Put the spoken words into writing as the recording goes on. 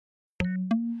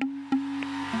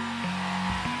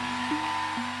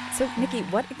So, Nikki,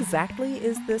 what exactly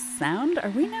is this sound? Are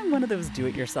we now one of those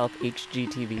do-it-yourself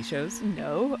HGTV shows?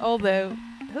 No, although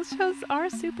those shows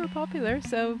are super popular,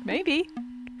 so maybe.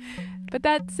 But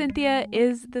that, Cynthia,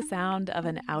 is the sound of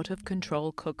an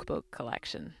out-of-control cookbook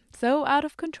collection. So out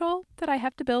of control that I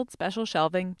have to build special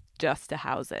shelving just to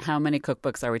house it. How many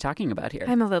cookbooks are we talking about here?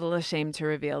 I'm a little ashamed to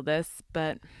reveal this,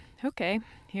 but okay,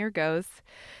 here goes.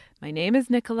 My name is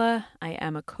Nigella. I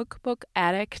am a cookbook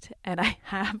addict, and I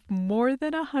have more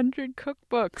than 100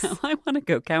 cookbooks. I want to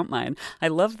go count mine. I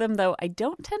love them, though. I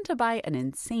don't tend to buy an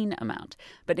insane amount.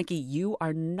 But, Nikki, you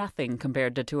are nothing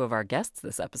compared to two of our guests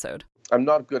this episode. I'm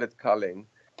not good at culling.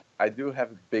 I do have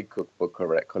a big cookbook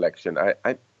collection.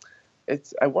 I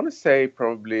want to say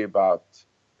probably about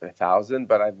 1,000,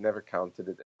 but I've never counted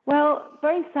it. Well,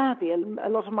 very sadly, a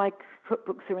lot of my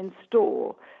cookbooks are in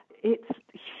store. It's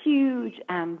huge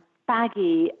and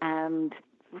baggy and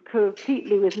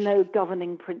completely with no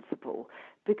governing principle.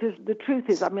 Because the truth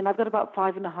is, I've got about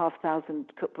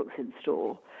 5,500 cookbooks in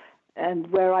store. And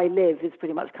where I live is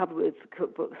pretty much covered with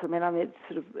cookbooks. It's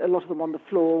sort of a lot of them on the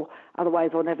floor, otherwise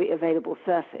on every available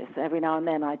surface. Every now and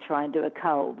then I try and do a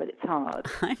cull, but it's hard.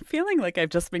 I'm feeling like I've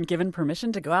just been given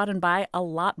permission to go out and buy a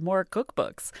lot more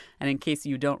cookbooks. And in case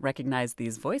you don't recognize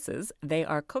these voices, they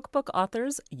are cookbook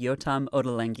authors Yotam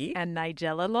Ottolenghi and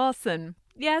Nigella Lawson.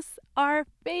 Yes, our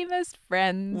famous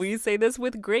friends. We say this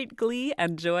with great glee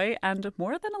and joy and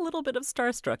more than a little bit of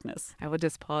starstruckness. I will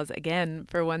just pause again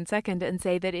for 1 second and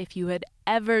say that if you had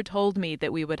ever told me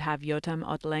that we would have Yotam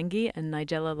Ottolenghi and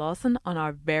Nigella Lawson on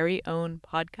our very own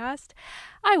podcast,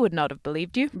 I would not have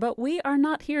believed you. But we are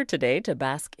not here today to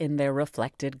bask in their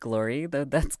reflected glory, though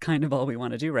that's kind of all we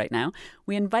want to do right now.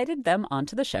 We invited them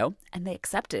onto the show, and they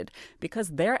accepted, because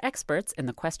they're experts in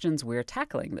the questions we're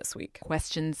tackling this week.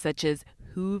 Questions such as,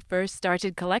 who first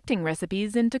started collecting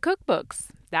recipes into cookbooks?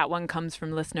 That one comes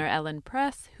from listener Ellen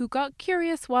Press, who got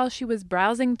curious while she was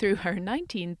browsing through her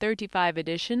 1935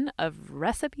 edition of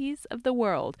Recipes of the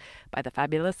World by the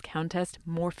fabulous Countess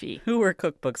Morphy. Who were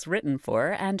cookbooks written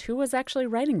for, and who was actually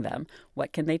writing them?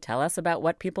 What can they tell us about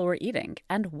what people were eating?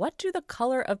 And what do the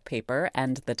color of paper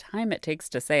and the time it takes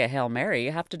to say a Hail Mary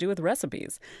have to do with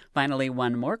recipes? Finally,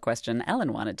 one more question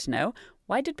Ellen wanted to know.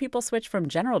 Why did people switch from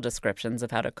general descriptions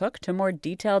of how to cook to more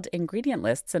detailed ingredient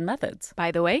lists and methods? By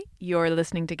the way, you're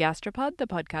listening to Gastropod, the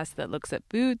podcast that looks at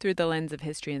food through the lens of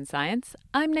history and science.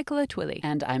 I'm Nicola Twilley.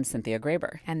 And I'm Cynthia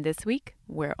Graber. And this week,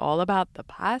 we're all about the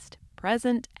past,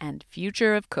 present, and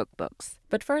future of cookbooks.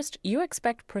 But first, you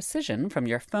expect precision from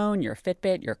your phone, your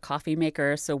Fitbit, your coffee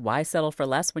maker, so why settle for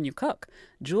less when you cook?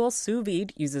 Joule Sous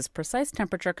Vide uses precise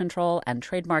temperature control and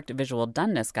trademarked visual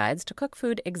doneness guides to cook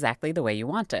food exactly the way you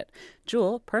want it.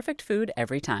 Joule, perfect food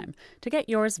every time. To get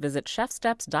yours, visit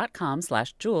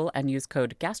chefsteps.com/Joule and use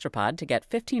code Gastropod to get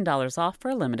 $15 off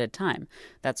for a limited time.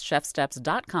 That's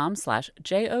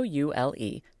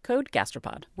chefsteps.com/JOULE. Code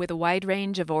Gastropod. With a wide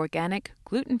range of organic,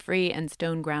 gluten-free, and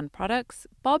stone-ground products,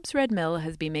 Bob's Red Mill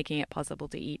has been making it possible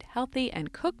to eat healthy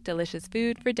and cook delicious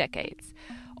food for decades.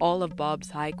 All of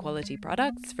Bob's high-quality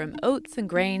products, from oats and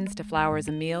grains to flours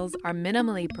and meals, are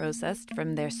minimally processed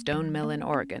from their stone mill in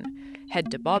Oregon. Head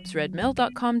to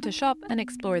bobsredmill.com to shop and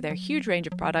explore their huge range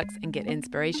of products and get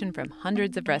inspiration from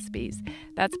hundreds of recipes.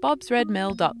 That's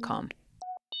bobsredmill.com.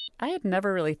 I had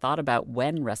never really thought about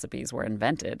when recipes were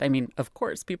invented. Of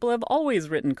course, people have always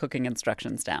written cooking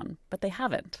instructions down, but they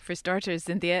haven't. For starters,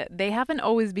 Cynthia, they haven't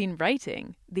always been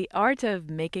writing. The art of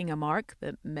making a mark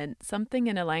that meant something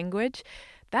in a language,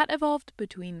 that evolved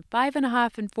between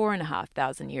 5,500 and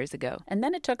 4,500 years ago. And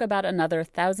then it took about another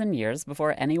 1,000 years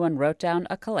before anyone wrote down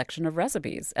a collection of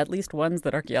recipes, at least ones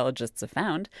that archaeologists have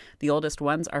found. The oldest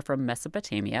ones are from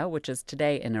Mesopotamia, which is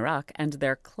today in Iraq, and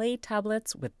they're clay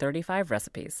tablets with 35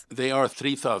 recipes. They are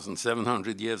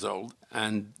 3,700 years old,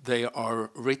 and they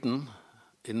are written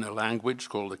in a language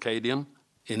called Akkadian,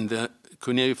 in the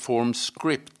Cuneiform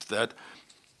script that,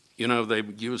 they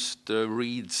used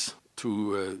reeds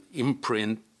to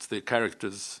imprint the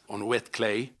characters on wet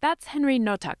clay. That's Henry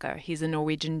Notaker. He's a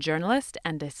Norwegian journalist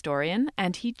and historian,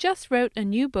 and he just wrote a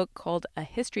new book called A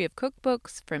History of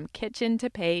Cookbooks from Kitchen to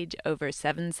Page over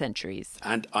 7 centuries.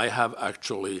 And I have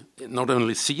actually not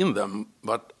only seen them,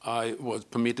 but I was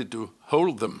permitted to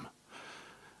hold them.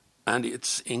 And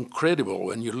it's incredible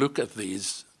when you look at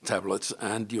these tablets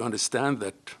and you understand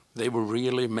that they were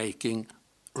really making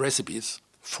recipes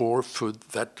for food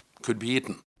that could be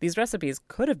eaten. These recipes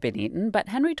could have been eaten, but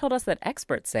Henry told us that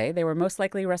experts say they were most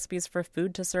likely recipes for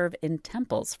food to serve in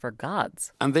temples for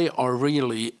gods. And they are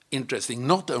really interesting,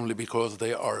 not only because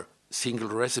they are single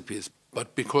recipes,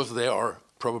 but because they are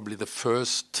probably the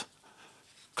first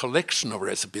collection of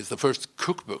recipes, the first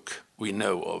cookbook we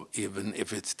know of, even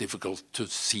if it's difficult to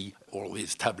see all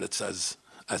these tablets as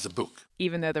a book.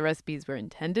 Even though the recipes were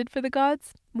intended for the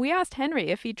gods, we asked Henry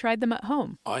if he tried them at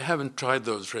home. I haven't tried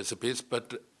those recipes,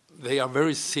 but they are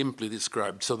very simply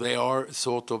described. So they are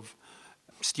sort of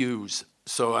stews.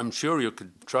 So I'm sure you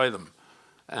could try them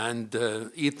and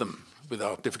eat them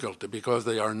without difficulty, because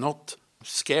they are not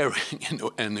scary in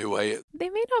any way. They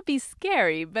may not be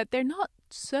scary, but they're not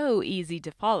so easy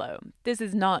to follow. This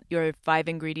is not your 5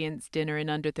 ingredients dinner in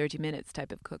under 30 minutes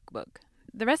type of cookbook.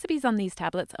 The recipes on these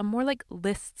tablets are more like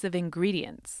lists of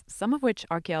ingredients, some of which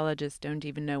archaeologists don't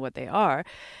even know what they are,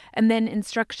 and then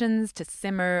instructions to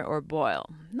simmer or boil.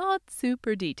 Not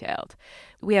super detailed.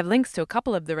 We have links to a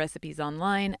couple of the recipes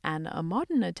online and a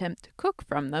modern attempt to cook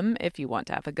from them if you want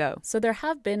to have a go. So there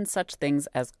have been such things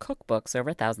as cookbooks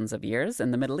over thousands of years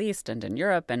in the Middle East and in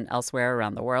Europe and elsewhere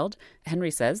around the world.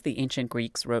 Henry says the ancient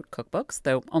Greeks wrote cookbooks,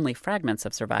 though only fragments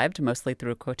have survived, mostly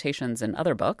through quotations in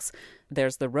other books.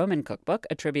 There's the Roman cookbook,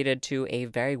 attributed to a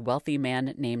very wealthy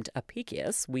man named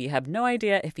Apicius. We have no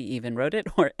idea if he even wrote it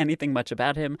or anything much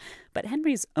about him, but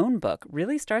Henry's own book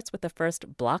really starts with the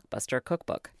first blockbuster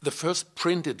cookbook. The first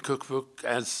printed cookbook,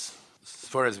 as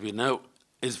far as we know,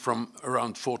 is from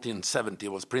around 1470. It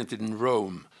was printed in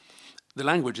Rome. The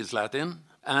language is Latin,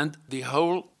 and the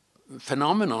whole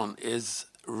phenomenon is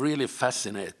really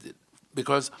fascinating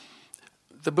because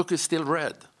the book is still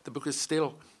read. The book is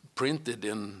still printed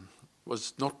in,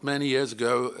 was not many years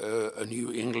ago, a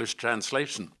new English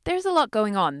translation. There's a lot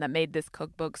going on that made this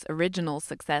cookbook's original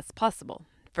success possible.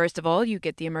 First of all, you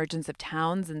get the emergence of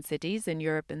towns and cities in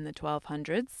Europe in the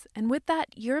 1200s, and with that,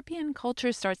 European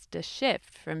culture starts to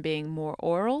shift from being more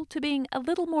oral to being a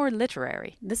little more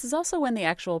literary. This is also when the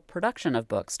actual production of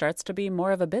books starts to be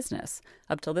more of a business.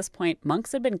 Up till this point,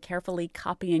 monks had been carefully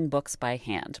copying books by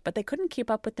hand, but they couldn't keep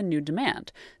up with the new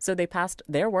demand. So they passed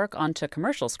their work on to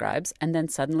commercial scribes, and then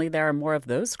suddenly there are more of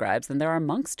those scribes than there are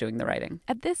monks doing the writing.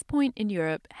 At this point in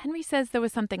Europe, Henry says there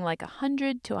was something like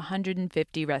 100 to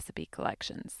 150 recipe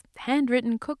collections.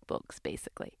 Handwritten cookbooks,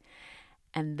 basically.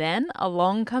 And then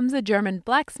along comes a German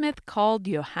blacksmith called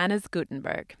Johannes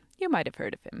Gutenberg. You might have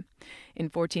heard of him. In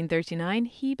 1439,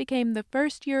 he became the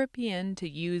first European to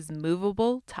use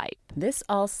movable type. This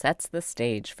all sets the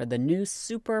stage for the new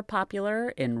super popular,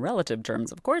 in relative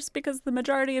terms, of course, because the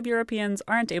majority of Europeans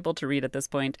aren't able to read at this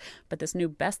point, but this new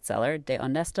bestseller, De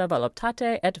honesta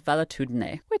voluptate et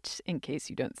valetudine. Which, in case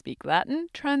you don't speak Latin,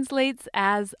 translates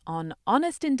as On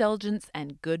Honest Indulgence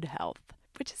and Good Health,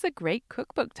 which is a great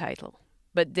cookbook title.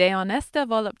 But De honesta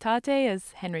voluptate,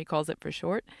 as Henry calls it for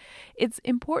short, it's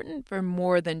important for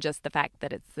more than just the fact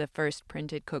that it's the first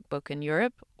printed cookbook in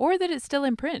Europe or that it's still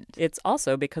in print. It's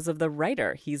also because of the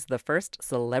writer. He's the first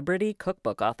celebrity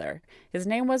cookbook author. His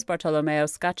name was Bartolomeo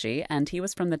Scacchi, and he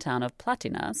was from the town of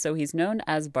Platina, so he's known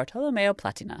as Bartolomeo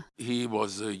Platina. He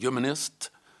was a humanist.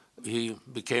 He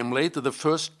became later the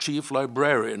first chief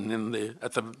librarian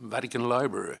at the Vatican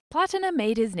Library. Platina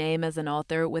made his name as an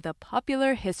author with a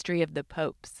popular history of the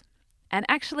popes. And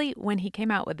actually, when he came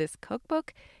out with this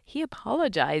cookbook, he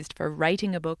apologized for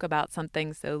writing a book about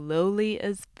something so lowly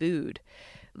as food.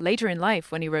 Later in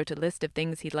life, when he wrote a list of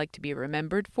things he'd like to be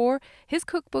remembered for, his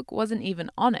cookbook wasn't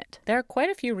even on it. There are quite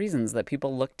a few reasons that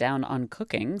people look down on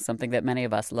cooking, something that many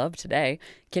of us love today.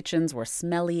 Kitchens were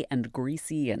smelly and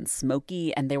greasy and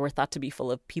smoky, and they were thought to be full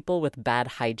of people with bad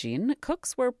hygiene.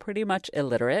 Cooks were pretty much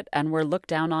illiterate and were looked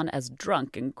down on as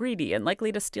drunk and greedy and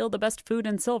likely to steal the best food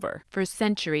and silver. For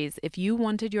centuries, if you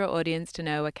wanted your audience to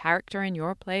know a character in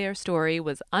your play or story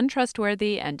was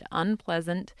untrustworthy and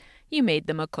unpleasant, you made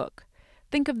them a cook.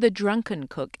 Think of the drunken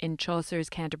cook in Chaucer's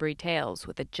Canterbury Tales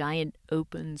with a giant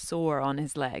open sore on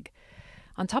his leg.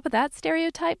 On top of that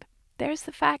stereotype, there's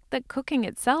the fact that cooking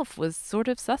itself was sort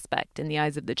of suspect in the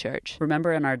eyes of the church.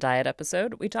 Remember in our diet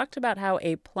episode, we talked about how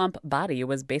a plump body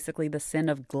was basically the sin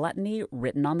of gluttony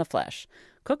written on the flesh.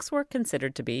 Cooks were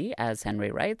considered to be, as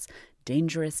Henry writes,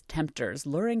 dangerous tempters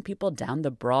luring people down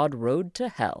the broad road to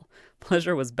hell.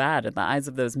 Pleasure was bad in the eyes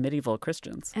of those medieval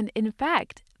Christians. And in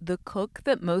fact, the cook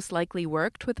that most likely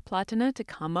worked with Platina to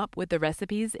come up with the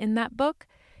recipes in that book,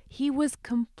 he was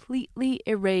completely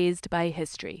erased by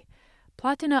history.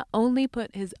 Platina only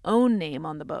put his own name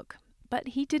on the book, but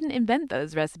he didn't invent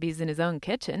those recipes in his own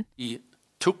kitchen. He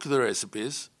took the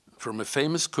recipes from a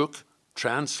famous cook,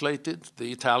 translated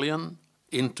the Italian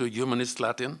into humanist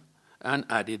Latin, and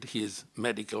added his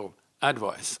medical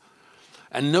advice.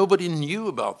 And nobody knew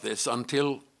about this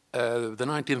until the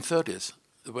 1930s,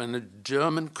 when a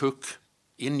German cook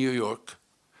in New York,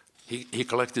 he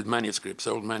collected manuscripts,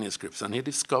 old manuscripts, and he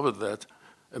discovered that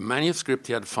a manuscript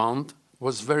he had found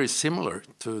was very similar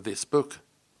to this book.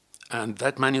 And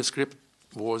that manuscript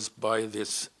was by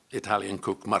this Italian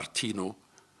cook Martino,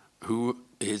 who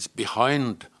is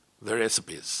behind the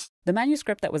recipes. The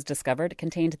manuscript that was discovered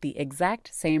contained the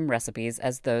exact same recipes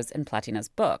as those in Platina's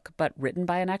book, but written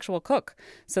by an actual cook.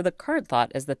 So the current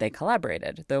thought is that they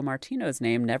collaborated, though Martino's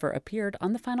name never appeared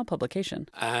on the final publication.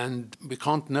 And we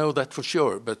can't know that for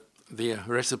sure, but the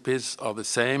recipes are the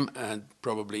same and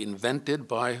probably invented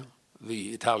by the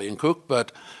Italian cook,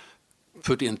 but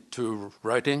put into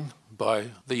writing by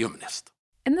the humanist.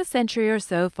 In the century or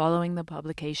so following the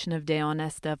publication of De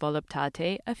Honesta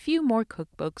Voluptate, a few more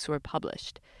cookbooks were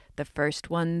published. The first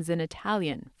ones in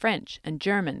Italian, French, and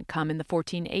German come in the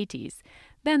 1480s.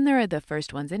 Then there are the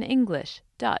first ones in English,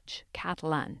 Dutch,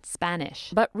 Catalan,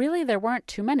 Spanish. But really, there weren't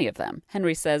too many of them.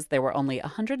 Henry says there were only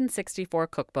 164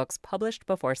 cookbooks published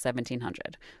before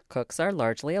 1700. Cooks are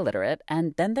largely illiterate,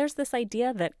 and then there's this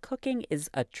idea that cooking is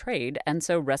a trade, and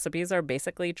so recipes are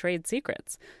basically trade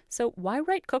secrets. So why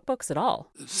write cookbooks at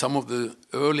all? Some of the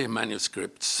early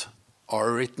manuscripts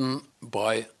are written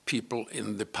by people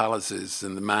in the palaces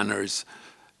and the manors,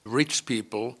 rich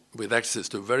people with access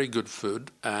to very good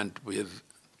food and with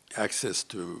access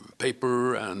to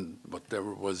paper and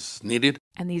whatever was needed.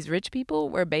 And these rich people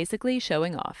were basically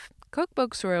showing off.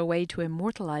 Cookbooks were a way to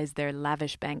immortalize their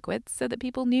lavish banquets so that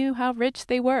people knew how rich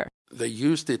they were. They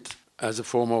used it as a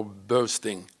form of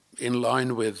boasting, in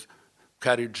line with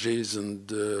carriages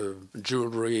and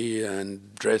jewelry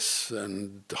and dress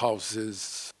and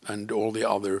houses and all the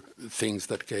other things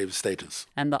that gave status.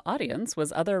 And the audience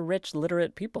was other rich,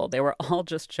 literate people. They were all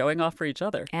just showing off for each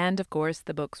other. And, of course,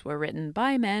 the books were written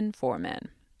by men for men.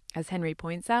 As Henry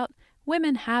points out,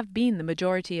 women have been the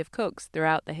majority of cooks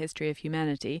throughout the history of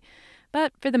humanity,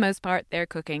 but for the most part, their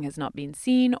cooking has not been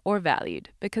seen or valued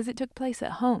because it took place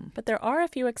at home. But there are a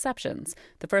few exceptions.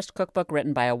 The first cookbook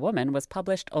written by a woman was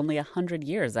published only 100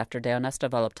 years after De Honesta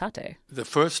Voluptate. The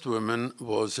first woman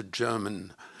was a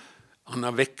German,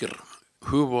 Anna Wecker,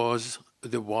 who was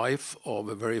the wife of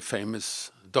a very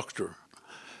famous doctor.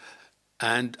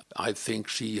 And I think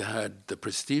she had the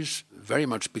prestige very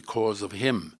much because of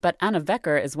him. But Anna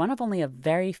Wecker is one of only a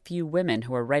very few women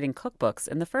who are writing cookbooks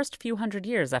in the first few hundred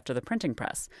years after the printing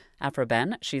press. Afra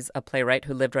Ben, she's a playwright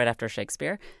who lived right after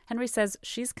Shakespeare. Henry says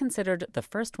she's considered the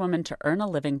first woman to earn a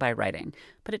living by writing.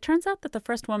 But it turns out that the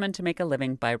first woman to make a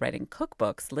living by writing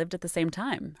cookbooks lived at the same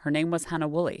time. Her name was Hannah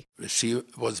Woolley. She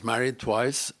was married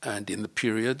twice, and in the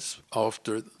periods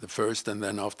after the first and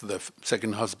then after the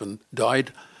second husband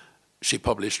died, she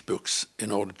published books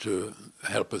in order to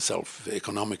help herself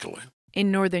economically.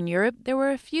 In Northern Europe, there were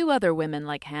a few other women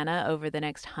like Hannah over the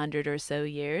next 100 or so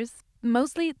years.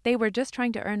 Mostly, they were just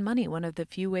trying to earn money one of the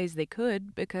few ways they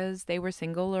could because they were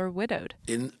single or widowed.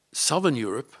 In Southern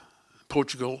Europe,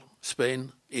 Portugal,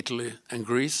 Spain, Italy, and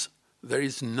Greece, there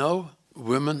is no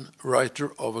women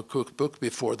writer of a cookbook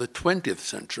before the 20th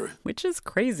century. Which is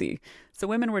crazy. So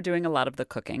women were doing a lot of the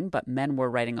cooking, but men were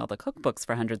writing all the cookbooks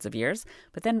for hundreds of years.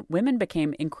 But then women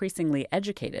became increasingly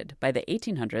educated. By the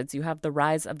 1800s, you have the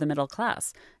rise of the middle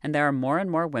class. And there are more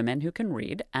and more women who can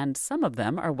read, and some of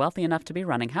them are wealthy enough to be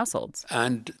running households.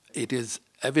 And it is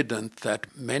evident that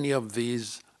many of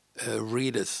these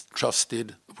readers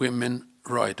trusted women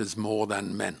writers more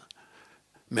than men.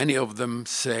 Many of them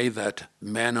say that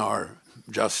men are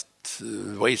just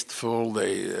wasteful,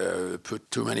 they put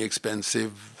too many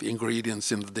expensive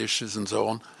ingredients in the dishes and so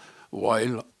on,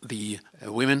 while the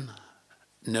women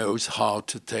knows how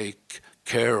to take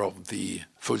care of the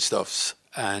foodstuffs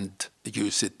and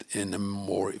use it in a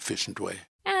more efficient way.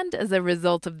 And as a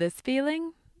result of this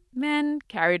feeling, men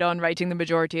carried on writing the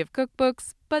majority of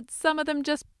cookbooks, but some of them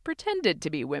just pretended to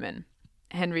be women.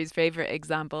 Henry's favorite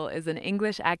example is an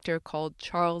English actor called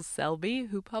Charles Selby,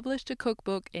 who published a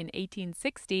cookbook in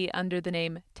 1860 under the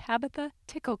name Tabitha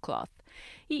Ticklecloth.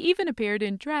 He even appeared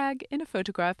in drag in a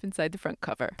photograph inside the front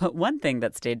cover. But one thing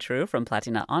that stayed true from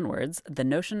Platina onwards, the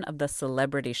notion of the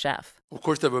celebrity chef. Of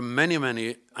course, there were many,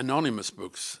 many anonymous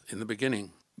books in the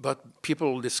beginning, but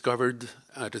people discovered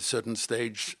at a certain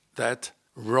stage that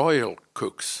royal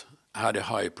cooks had a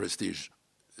high prestige.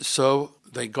 So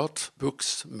they got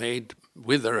books made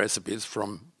with the recipes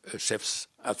from chefs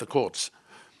at the courts.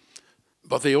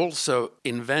 But they also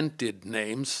invented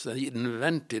names, they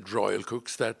invented royal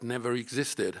cooks that never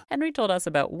existed. Henry told us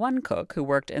about one cook who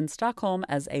worked in Stockholm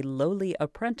as a lowly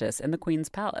apprentice in the Queen's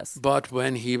palace. But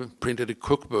when he printed a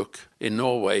cookbook in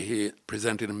Norway, he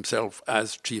presented himself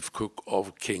as chief cook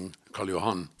of King Karl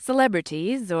Johan.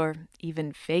 Celebrities, or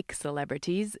even fake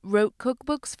celebrities, wrote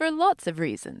cookbooks for lots of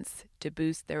reasons. To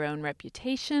boost their own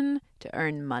reputation, to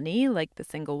earn money like the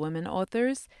single women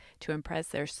authors, to impress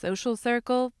their social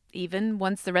circle, even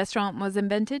once the restaurant was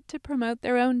invented, to promote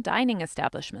their own dining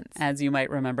establishments. As you might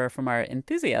remember from our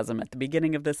enthusiasm at the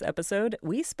beginning of this episode,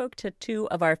 we spoke to two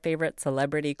of our favorite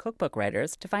celebrity cookbook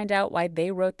writers to find out why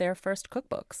they wrote their first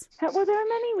cookbooks. Well, there are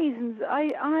many reasons.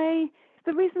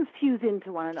 The reasons fuse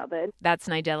into one another. That's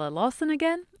Nigella Lawson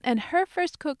again, and her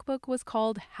first cookbook was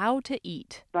called How to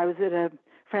Eat. I was at a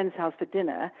friend's house for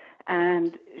dinner,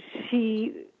 and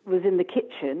she was in the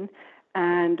kitchen,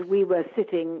 and we were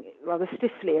sitting rather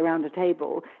stiffly around a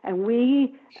table, and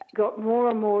we got more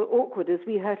and more awkward as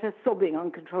we heard her sobbing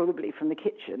uncontrollably from the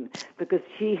kitchen, because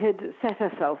she had set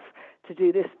herself to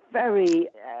do this very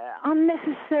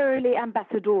unnecessarily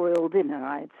ambassadorial dinner,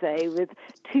 I'd say, with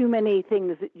too many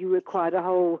things that you required a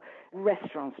whole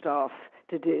restaurant staff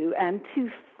to do, and too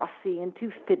fussy and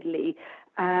too fiddly,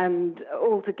 and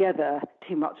altogether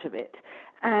too much of it.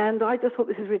 And I just thought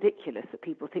this is ridiculous that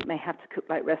people think they have to cook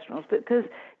like restaurants, because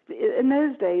in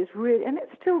those days, really, and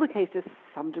it's still the case to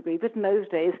some degree, but in those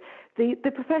days, the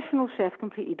professional chef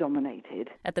completely dominated.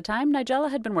 At the time,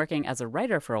 Nigella had been working as a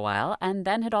writer for a while and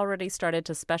then had already started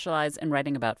to specialize in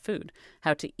writing about food.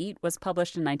 How to Eat was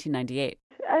published in 1998.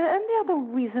 And the other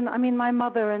reason, I mean, my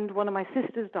mother and one of my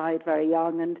sisters died very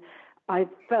young, and I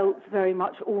felt very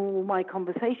much all my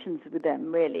conversations with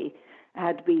them really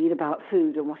had been about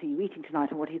food and what are you eating tonight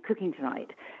and what are you cooking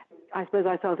tonight. I suppose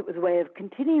I felt it was a way of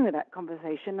continuing with that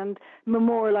conversation and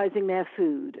memorializing their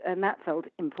food, and that felt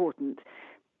important.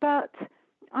 But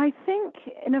I think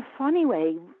in a funny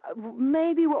way,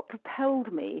 maybe what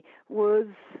propelled me was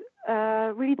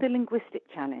really the linguistic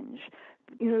challenge.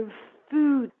 You know,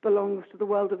 food belongs to the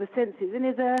world of the senses and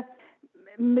is a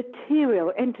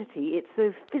material entity. It's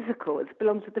so physical. It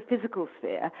belongs to the physical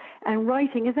sphere. And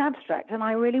writing is abstract. And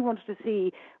I really wanted to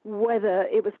see whether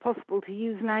it was possible to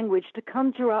use language to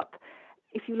conjure up,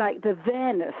 if you like, the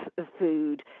there-ness of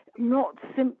food, not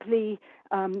simply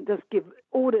just give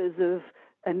orders of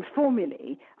and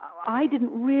formulae. I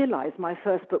didn't realize my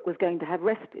first book was going to have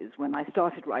recipes when I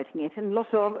started writing it, and a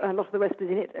lot of the recipes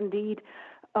in it indeed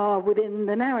are within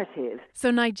the narrative.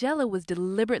 So Nigella was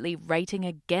deliberately writing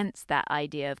against that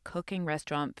idea of cooking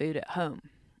restaurant food at home.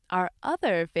 Our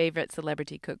other favorite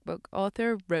celebrity cookbook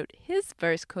author wrote his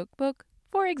first cookbook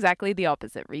for exactly the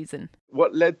opposite reason.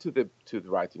 What led to the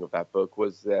writing of that book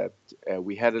was that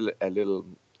we had a little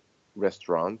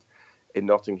restaurant in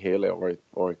Notting Hill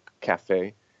or a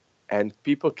cafe, and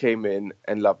people came in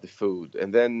and loved the food.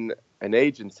 And then an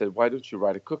agent said, "Why don't you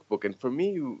write a cookbook?" And for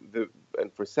me,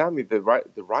 and for Sammy, the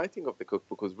writing of the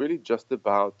cookbook was really just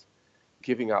about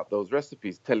giving out those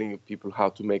recipes, telling people how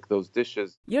to make those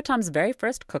dishes. Yotam's very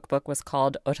first cookbook was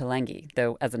called Ottolenghi,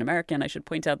 though as an American, I should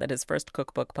point out that his first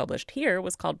cookbook published here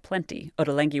was called Plenty.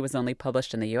 Ottolenghi was only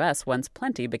published in the U.S. once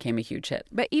Plenty became a huge hit.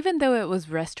 But even though it was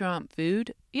restaurant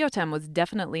food, Yotam was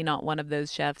definitely not one of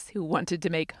those chefs who wanted to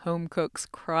make home cooks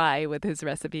cry with his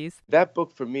recipes. That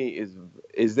book for me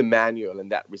is the manual in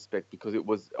that respect, because it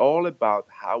was all about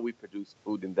how we produce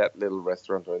food in that little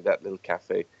restaurant or in that little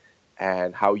cafe,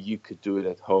 and how you could do it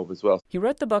at home as well. He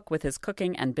wrote the book with his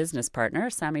cooking and business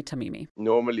partner, Sami Tamimi.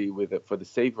 Normally, for the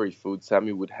savory food,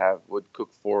 Sami would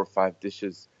cook 4 or 5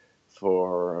 dishes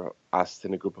for us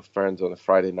and a group of friends on a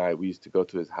Friday night. We used to go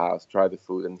to his house, try the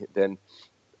food, and then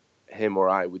him or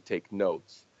I would take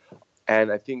notes.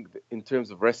 And I think in terms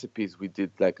of recipes, we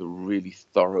did like a really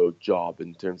thorough job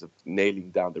in terms of nailing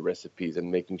down the recipes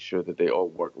and making sure that they all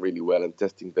work really well and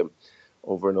testing them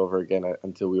over and over again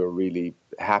until we were really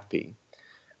happy.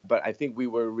 But I think we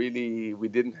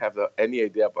didn't have any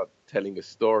idea about telling a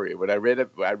story. When I read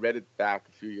it back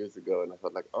a few years ago, and I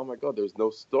thought like, oh my God, there's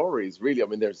no stories really. I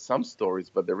mean, there's some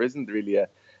stories, but there isn't really a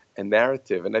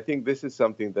narrative. And I think this is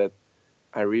something that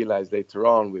I realized later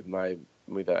on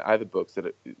with other books,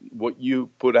 that what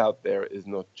you put out there is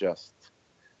not just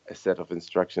a set of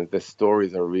instructions. The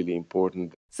stories are really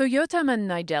important. So Yotam and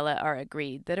Nigella are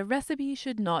agreed that a recipe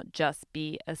should not just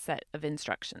be a set of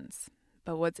instructions.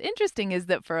 But what's interesting is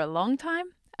that for a long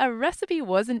time, a recipe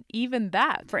wasn't even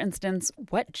that. For instance,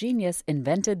 what genius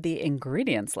invented the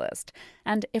ingredients list?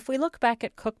 And if we look back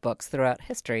at cookbooks throughout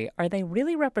history, are they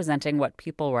really representing what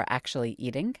people were actually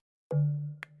eating?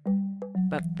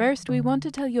 But first, we want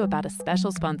to tell you about a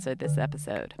special sponsor this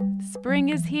episode. Spring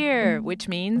is here, which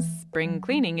means spring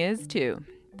cleaning is too.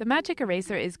 The Magic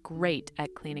Eraser is great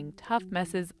at cleaning tough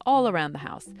messes all around the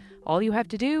house. All you have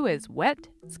to do is wet,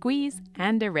 squeeze,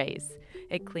 and erase.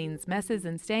 It cleans messes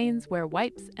and stains where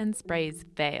wipes and sprays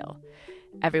fail.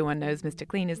 Everyone knows Mr.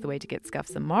 Clean is the way to get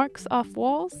scuffs and marks off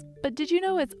walls, but did you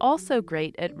know it's also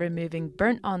great at removing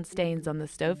burnt-on stains on the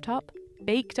stovetop,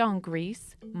 baked-on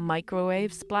grease,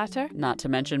 microwave splatter? Not to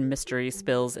mention mystery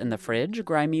spills in the fridge,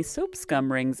 grimy soap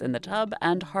scum rings in the tub,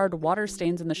 and hard water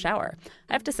stains in the shower.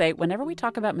 I have to say, whenever we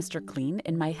talk about Mr. Clean,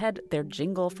 in my head, their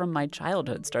jingle from my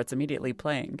childhood starts immediately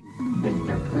playing.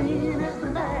 Mr. Clean is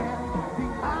the man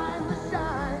behind the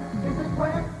shine. Is it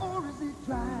wet or is it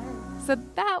dry? So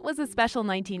that was a special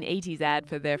 1980s ad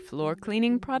for their floor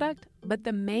cleaning product, but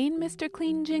the main Mr.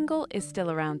 Clean jingle is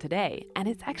still around today, and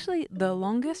it's actually the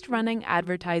longest running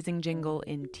advertising jingle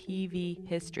in TV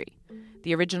history.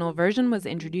 The original version was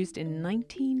introduced in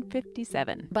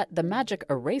 1957. But the magic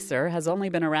eraser has only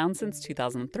been around since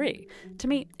 2003. To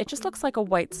me, it just looks like a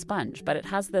white sponge, but it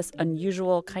has this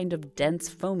unusual kind of dense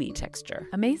foamy texture.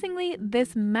 Amazingly,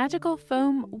 this magical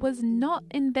foam was not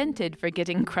invented for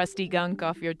getting crusty gunk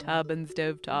off your tub and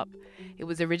stovetop. It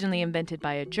was originally invented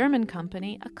by a German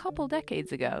company a couple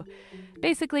decades ago.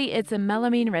 Basically, it's a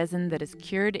melamine resin that is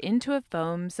cured into a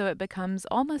foam so it becomes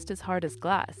almost as hard as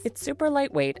glass. It's super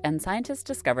lightweight, and scientists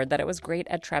discovered that it was great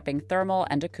at trapping thermal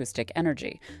and acoustic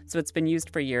energy. So it's been used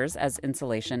for years as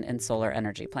insulation in solar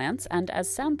energy plants and as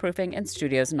soundproofing in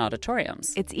studios and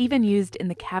auditoriums. It's even used in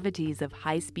the cavities of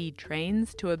high-speed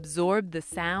trains to absorb the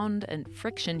sound and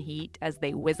friction heat as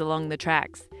they whiz along the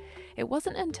tracks. It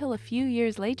wasn't until a few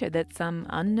years later that some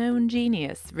unknown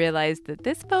genius realized that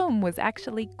this foam was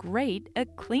actually great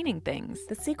at cleaning things.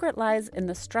 The secret lies in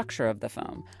the structure of the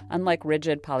foam. Unlike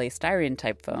rigid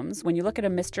polystyrene-type foams, when you look at a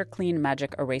Mr. Clean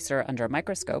magic eraser under a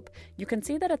microscope, you can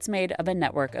see that it's made of a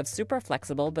network of super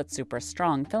flexible but super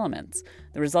strong filaments.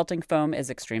 The resulting foam is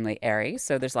extremely airy,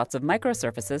 so there's lots of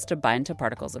microsurfaces to bind to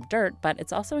particles of dirt, but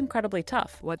it's also incredibly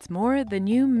tough. What's more, the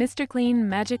new Mr. Clean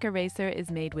magic eraser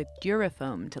is made with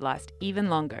Durafoam to last even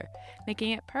longer,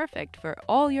 making it perfect for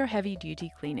all your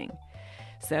heavy-duty cleaning.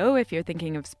 So if you're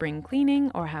thinking of spring cleaning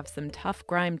or have some tough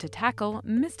grime to tackle,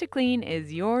 Mr. Clean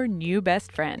is your new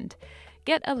best friend.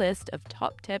 Get a list of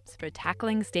top tips for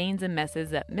tackling stains and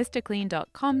messes at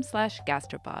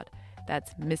mrclean.com/gastropod.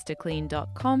 That's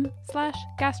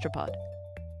mrclean.com/gastropod.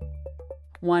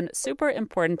 One super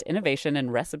important innovation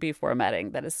in recipe formatting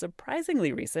that is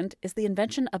surprisingly recent is the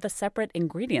invention of a separate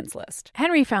ingredients list.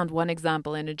 Henry found one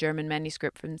example in a German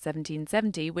manuscript from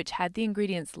 1770 which had the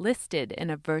ingredients listed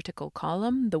in a vertical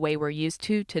column, the way we're used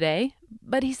to today.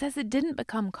 But he says it didn't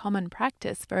become common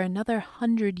practice for another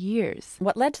 100 years.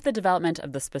 What led to the development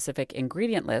of the specific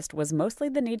ingredient list was mostly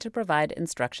the need to provide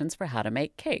instructions for how to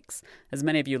make cakes. As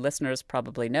many of you listeners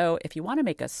probably know, if you want to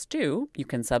make a stew, you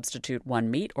can substitute one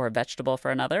meat or vegetable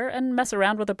for another and mess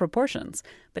around with the proportions.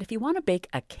 But if you want to bake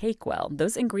a cake well,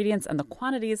 those ingredients and the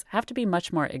quantities have to be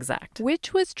much more exact.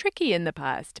 Which was tricky in the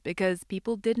past because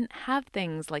people didn't have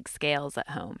things like scales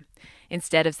at home.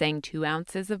 Instead of saying 2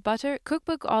 ounces of butter,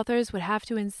 cookbook authors would have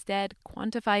to instead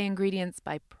quantify ingredients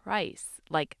by price,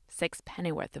 like 6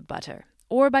 pennyworth of butter,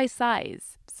 or by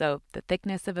size, so the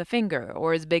thickness of a finger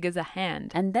or as big as a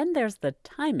hand. And then there's the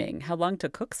timing, how long to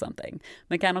cook something.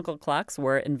 Mechanical clocks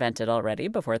were invented already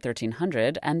before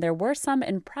 1300, and there were some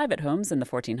in private homes in the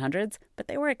 1400s, but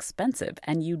they were expensive,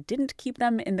 and you didn't keep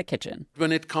them in the kitchen.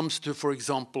 When it comes to, for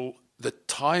example, the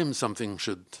time something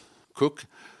should cook,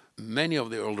 many of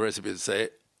the old recipes say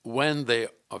when they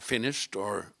are finished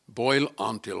or boil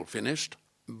until finished.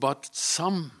 But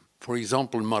some, for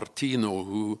example, Martino,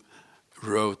 who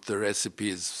wrote the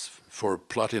recipes for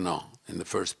Platina in the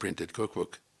first printed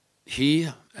cookbook, he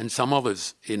and some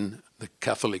others in the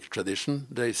Catholic tradition,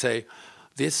 they say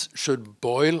this should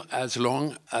boil as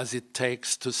long as it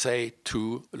takes to say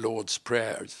 2 Lord's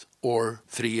Prayers or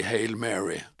 3 Hail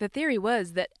Mary. The theory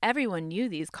was that everyone knew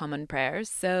these common prayers,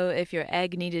 so if your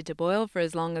egg needed to boil for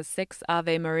as long as 6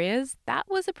 Ave Marias, that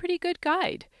was a pretty good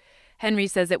guide. Henry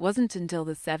says it wasn't until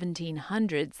the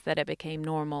 1700s that it became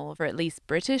normal for at least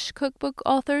British cookbook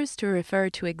authors to refer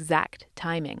to exact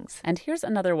timings. And here's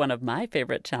another one of my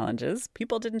favorite challenges.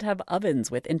 People didn't have ovens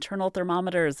with internal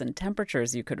thermometers and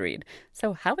temperatures you could read.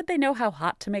 So how would they know how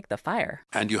hot to make the fire?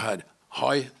 And you had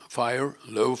high fire,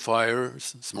 low fire,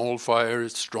 small fire,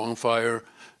 strong fire,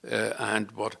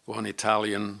 and what one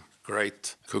Italian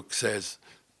great cook says,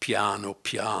 piano,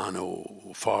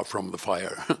 piano, far from the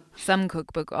fire. Some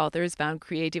cookbook authors found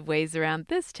creative ways around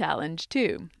this challenge,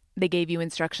 too. They gave you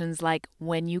instructions like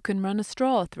when you can run a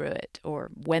straw through it,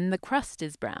 or when the crust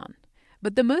is brown.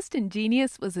 But the most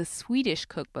ingenious was a Swedish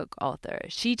cookbook author.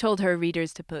 She told her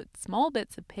readers to put small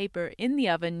bits of paper in the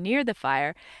oven near the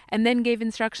fire, and then gave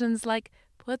instructions like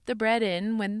put the bread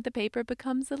in when the paper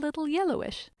becomes a little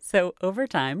yellowish. So over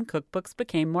time, cookbooks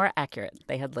became more accurate.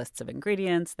 They had lists of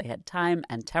ingredients, they had time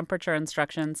and temperature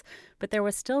instructions, but there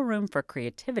was still room for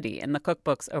creativity in the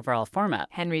cookbook's overall format.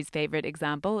 Henry's favorite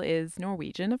example is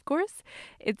Norwegian, of course.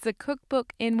 It's a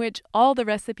cookbook in which all the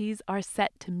recipes are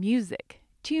set to music.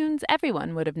 Tunes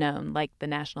everyone would have known, like the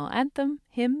national anthem,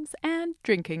 hymns, and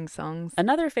drinking songs.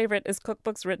 Another favorite is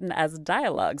cookbooks written as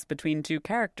dialogues between two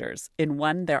characters. In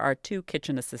one, there are two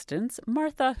kitchen assistants,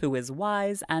 Martha, who is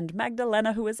wise, and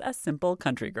Magdalena, who is a simple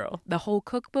country girl. The whole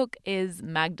cookbook is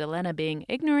Magdalena being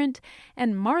ignorant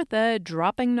and Martha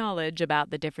dropping knowledge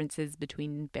about the differences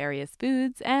between various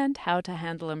foods and how to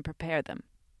handle and prepare them.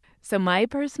 So my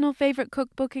personal favorite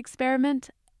cookbook experiment?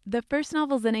 The first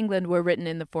novels in England were written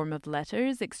in the form of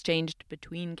letters exchanged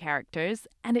between characters,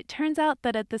 and it turns out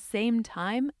that at the same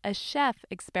time, a chef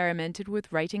experimented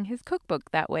with writing his cookbook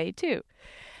that way too.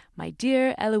 My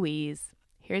dear Eloise,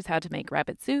 here's how to make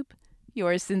rabbit soup.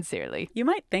 Yours sincerely. You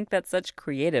might think that such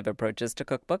creative approaches to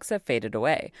cookbooks have faded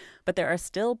away, but there are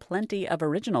still plenty of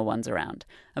original ones around.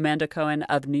 Amanda Cohen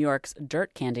of New York's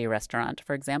Dirt Candy restaurant,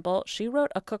 for example, she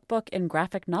wrote a cookbook in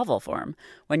graphic novel form.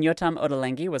 When Yotam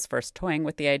Ottolenghi was first toying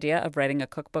with the idea of writing a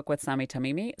cookbook with Sami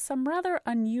Tamimi, some rather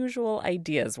unusual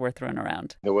ideas were thrown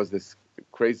around. There was this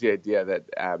crazy idea that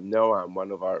Noam,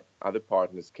 one of our other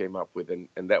partners, came up with, and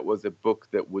that was a book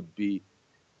that would be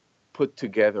put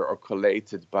together or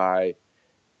collated by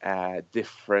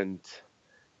different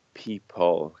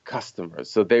people, customers.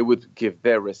 So they would give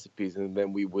their recipes and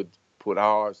then we would put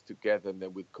ours together and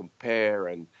then we'd compare.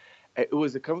 And it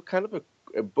was a kind of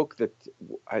a book that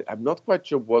I'm not quite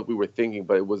sure what we were thinking,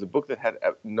 but it was a book that had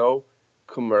no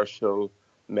commercial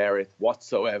merit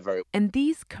whatsoever. And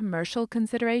these commercial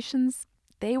considerations,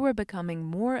 they were becoming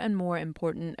more and more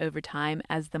important over time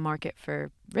as the market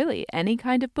for really any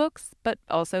kind of books, but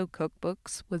also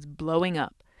cookbooks, was blowing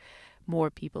up. More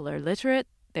people are literate,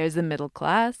 there's a middle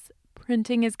class,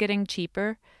 printing is getting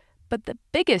cheaper. But the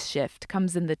biggest shift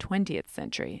comes in the 20th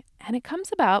century, and it comes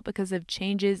about because of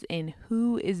changes in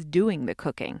who is doing the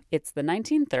cooking. It's the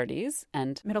 1930s,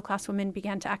 and middle-class women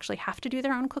began to actually have to do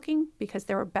their own cooking because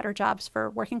there were better jobs for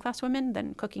working-class women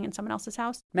than cooking in someone else's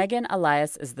house. Megan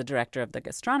Elias is the director of the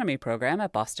gastronomy program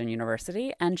at Boston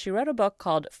University, and she wrote a book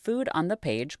called Food on the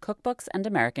Page, Cookbooks and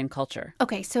American Culture.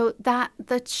 Okay, so the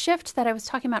shift that I was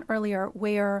talking about earlier,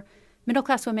 where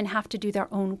middle-class women have to do their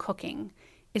own cooking,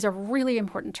 is a really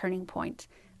important turning point.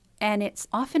 And it's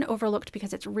often overlooked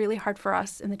because it's really hard for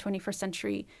us in the 21st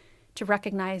century to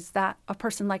recognize that a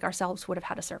person like ourselves would have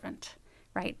had a servant,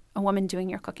 right? A woman doing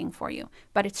your cooking for you.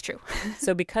 But it's true.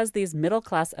 So because these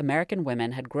middle-class American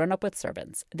women had grown up with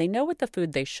servants, they know what the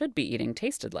food they should be eating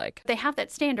tasted like. They have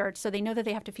that standard, so they know that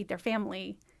they have to feed their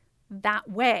family that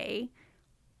way,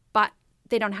 but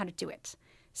they don't know how to do it.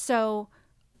 So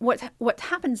what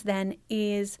happens then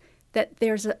is that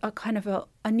there's a kind of a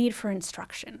need for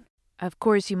instruction. Of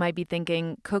course, you might be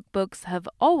thinking cookbooks have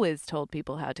always told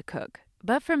people how to cook.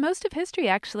 But for most of history,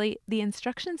 actually, the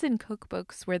instructions in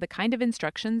cookbooks were the kind of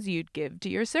instructions you'd give to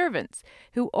your servants,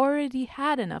 who already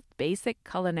had enough basic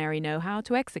culinary know-how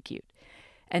to execute.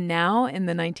 And now, in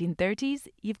the 1930s,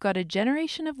 you've got a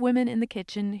generation of women in the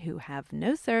kitchen who have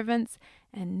no servants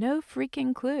and no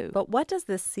freaking clue. But what does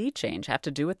this sea change have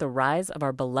to do with the rise of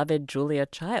our beloved Julia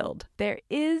Child? There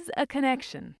is a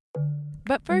connection.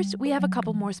 But first, we have a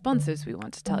couple more sponsors we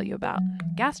want to tell you about.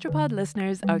 Gastropod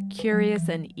listeners are curious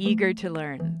and eager to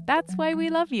learn. That's why we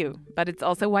love you. But it's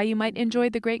also why you might enjoy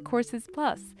the Great Courses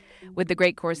Plus. With the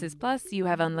Great Courses Plus, you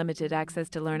have unlimited access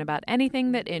to learn about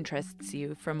anything that interests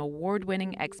you from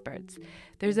award-winning experts.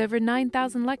 There's over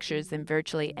 9,000 lectures in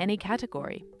virtually any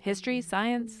category: history,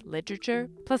 science, literature,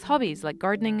 plus hobbies like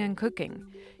gardening and cooking.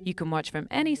 You can watch from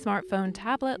any smartphone,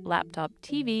 tablet, laptop,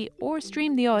 TV, or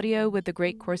stream the audio with the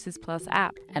Great Courses Plus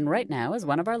app. And right now, as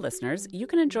one of our listeners, you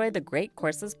can enjoy the Great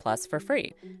Courses Plus for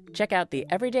free. Check out the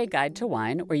Everyday Guide to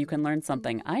Wine, where you can learn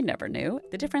something I never knew: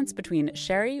 the difference between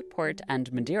sherry, port,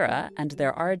 and Madeira, and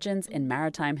their origins in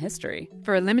maritime history.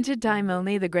 For a limited time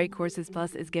only, the Great Courses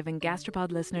Plus is giving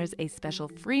Gastropod listeners a special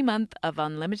free month of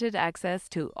unlimited access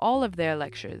to all of their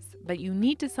lectures. But you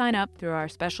need to sign up through our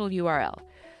special URL.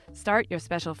 Start your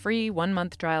special free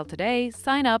 1-month trial today.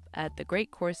 Sign up at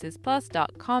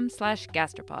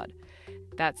thegreatcoursesplus.com/gastropod.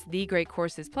 That's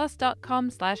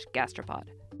thegreatcoursesplus.com/gastropod.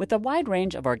 With a wide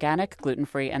range of organic,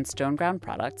 gluten-free, and stone-ground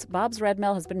products, Bob's Red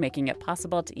Mill has been making it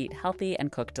possible to eat healthy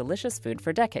and cook delicious food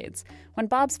for decades. When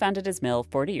Bob's founded his mill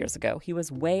 40 years ago, he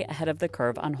was way ahead of the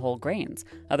curve on whole grains.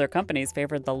 Other companies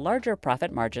favored the larger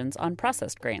profit margins on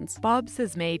processed grains. Bob's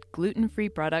has made gluten-free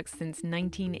products since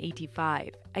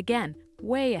 1985. Again,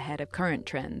 way ahead of current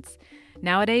trends.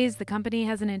 Nowadays, the company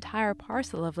has an entire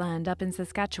parcel of land up in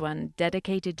Saskatchewan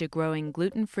dedicated to growing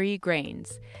gluten-free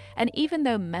grains. And even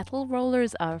though metal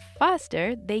rollers are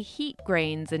faster, they heat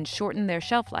grains and shorten their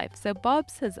shelf life, so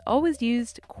Bob's has always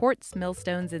used quartz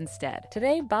millstones instead.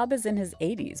 Today, Bob is in his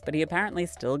 80s, but he apparently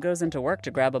still goes into work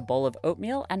to grab a bowl of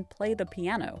oatmeal and play the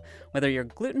piano. Whether you're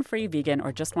gluten-free, vegan,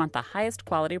 or just want the highest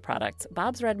quality products,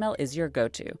 Bob's Red Mill is your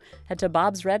go-to. Head to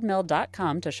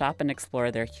bobsredmill.com to shop and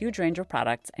explore their huge range of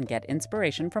products and get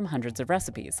inspiration from hundreds of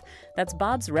recipes. That's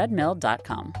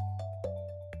bobsredmill.com.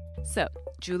 So,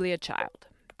 Julia Child.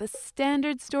 The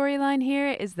standard storyline here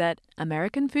is that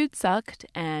American food sucked,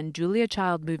 and Julia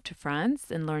Child moved to France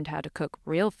and learned how to cook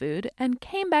real food and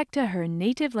came back to her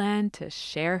native land to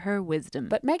share her wisdom.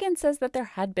 But Megan says that there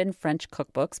had been French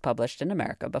cookbooks published in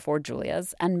America before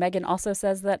Julia's, and Megan also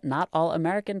says that not all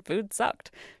American food sucked.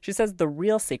 She says the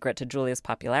real secret to Julia's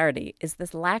popularity is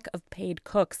this lack of paid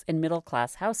cooks in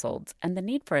middle-class households and the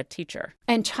need for a teacher.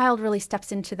 And Child really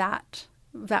steps into that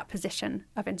position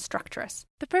of instructress.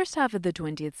 The first half of the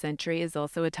 20th century is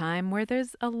also a time where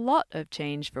there's a lot of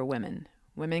change for women.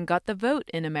 Women got the vote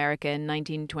in America in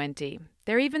 1920.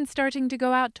 They're even starting to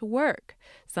go out to work,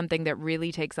 something that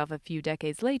really takes off a few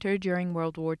decades later during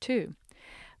World War II.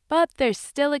 But they're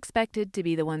still expected to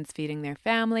be the ones feeding their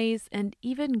families and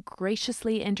even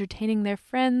graciously entertaining their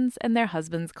friends and their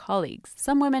husbands' colleagues.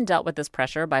 Some women dealt with this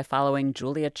pressure by following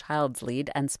Julia Child's lead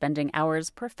and spending hours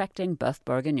perfecting boeuf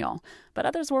bourguignon. But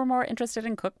others were more interested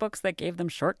in cookbooks that gave them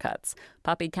shortcuts.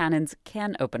 Poppy Cannon's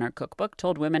Can Opener cookbook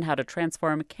told women how to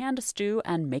transform canned stew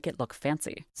and make it look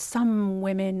fancy. Some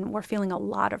women were feeling a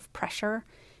lot of pressure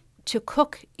to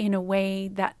cook in a way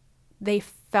that they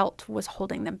felt was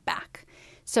holding them back.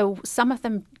 So some of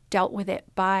them dealt with it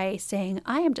by saying,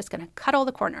 I am just going to cut all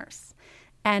the corners.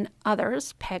 And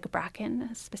others, Peg Bracken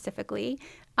specifically,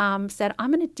 said,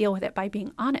 I'm going to deal with it by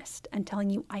being honest and telling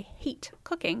you I hate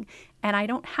cooking and I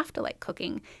don't have to like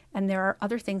cooking. And there are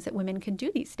other things that women can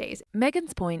do these days.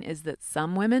 Megan's point is that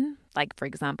some women, like, for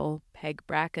example, Peg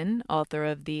Bracken, author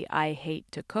of the I Hate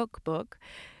to Cook book,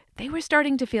 they were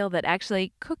starting to feel that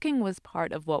actually cooking was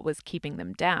part of what was keeping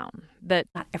them down. That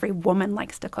not every woman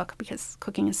likes to cook because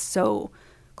cooking is so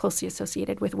closely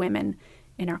associated with women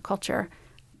in our culture.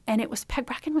 And it was Peg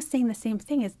Bracken was saying the same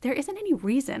thing, is there isn't any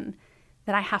reason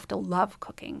that I have to love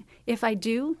cooking. If I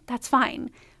do, that's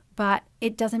fine. But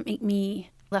it doesn't make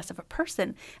me less of a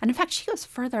person. And in fact, she goes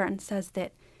further and says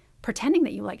that pretending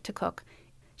that you like to cook,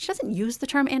 she doesn't use the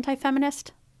term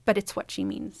anti-feminist, but it's what she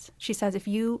means. She says if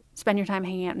you spend your time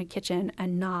hanging out in a kitchen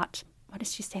and not, what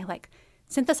does she say, like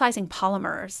synthesizing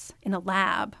polymers in a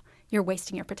lab, you're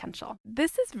wasting your potential.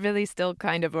 This is really still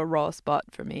kind of a raw spot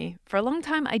for me. For a long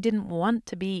time, I didn't want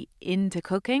to be into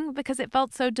cooking because it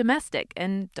felt so domestic,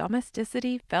 and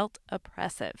domesticity felt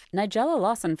oppressive. Nigella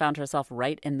Lawson found herself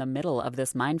right in the middle of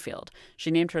this minefield.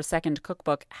 She named her second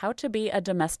cookbook How to Be a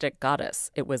Domestic Goddess.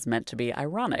 It was meant to be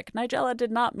ironic. Nigella did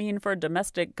not mean for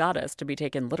domestic goddess to be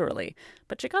taken literally,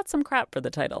 but she got some crap for the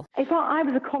title. If I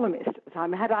was a columnist at the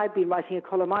time, had I been writing a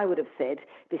column, I would have said,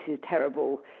 this is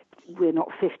terrible. We're not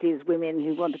 50s women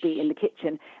who want to be in the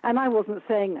kitchen. And I wasn't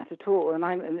saying that at all. And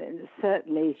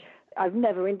I've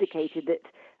never indicated that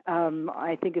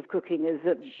I think of cooking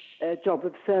as a job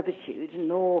of servitude,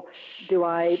 nor do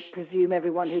I presume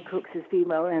everyone who cooks is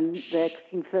female and they're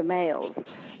cooking for males.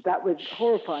 That would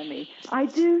horrify me. I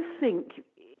do think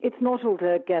it's not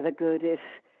altogether good if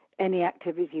any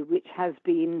activity which has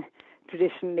been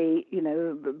traditionally,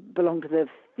 belong to the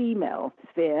female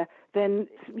sphere, then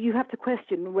you have to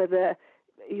question whether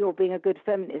you're being a good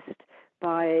feminist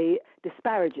by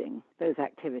disparaging those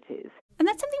activities. And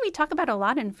that's something we talk about a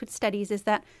lot in food studies, is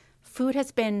that food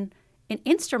has been an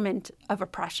instrument of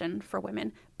oppression for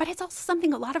women, but it's also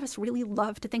something a lot of us really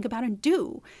love to think about and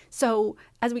do. So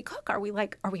as we cook, are we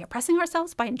oppressing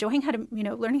ourselves by enjoying how to,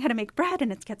 learning how to make bread?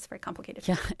 And it gets very complicated.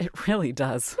 Yeah, it really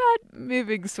does. But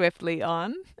moving swiftly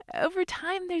on, over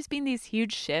time there's been these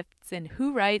huge shifts in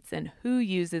who writes and who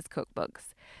uses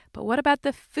cookbooks. But what about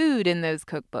the food in those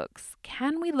cookbooks?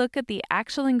 Can we look at the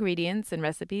actual ingredients and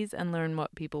recipes and learn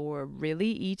what people were really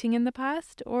eating in the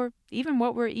past, or even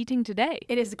what we're eating today?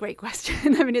 It is a great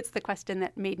question. I mean, it's the question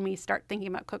that made me start thinking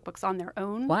about cookbooks on their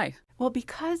own. Why? Well,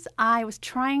 because I was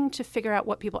trying to figure out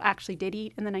what people actually did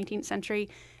eat in the 19th century.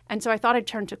 And so I thought I'd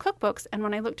turn to cookbooks. And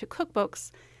when I looked at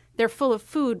cookbooks, they're full of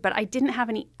food, but I didn't have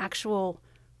any actual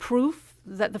proof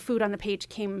that the food on the page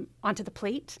came onto the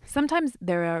plate. Sometimes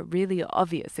there are really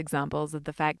obvious examples of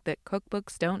the fact that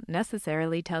cookbooks don't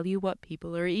necessarily tell you what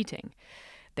people are eating.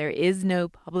 There is no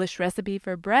published recipe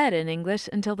for bread in English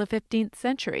until the 15th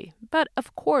century. But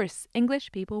of course,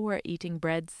 English people were eating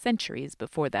bread centuries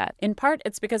before that. In part,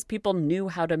 it's because people knew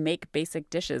how to make basic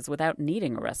dishes without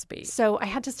needing a recipe. So I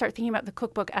had to start thinking about the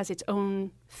cookbook as its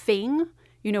own thing.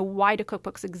 You know, why do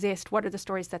cookbooks exist? What are the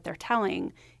stories that they're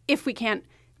telling? If we can't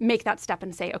make that step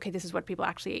and say, okay, this is what people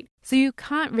actually ate. So you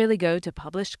can't really go to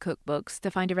published cookbooks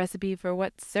to find a recipe for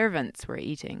what servants were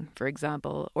eating, for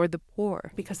example, or the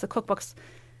poor. Because the cookbooks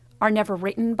are never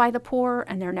written by the poor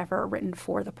and they're never written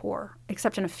for the poor,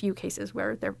 except in a few cases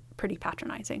where they're pretty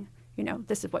patronizing. You know,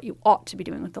 this is what you ought to be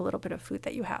doing with the little bit of food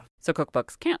that you have. So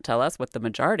cookbooks can't tell us what the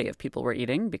majority of people were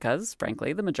eating because,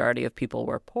 frankly, the majority of people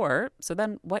were poor. So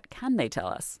then what can they tell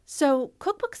us? So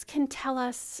cookbooks can tell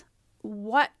us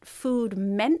what food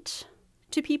meant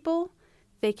to people.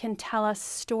 They can tell us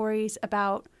stories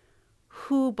about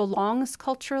who belongs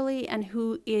culturally and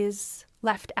who is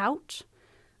left out.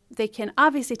 They can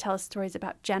obviously tell us stories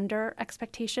about gender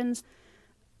expectations.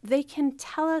 They can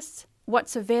tell us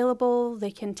what's available. They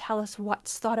can tell us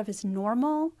what's thought of as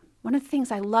normal. One of the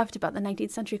things I loved about the 19th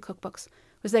century cookbooks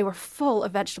was they were full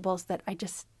of vegetables that I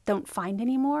just don't find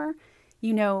anymore.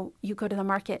 You know, you go to the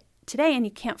market today and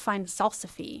you can't find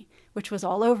salsify, which was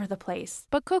all over the place.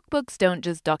 But cookbooks don't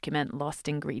just document lost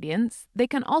ingredients. They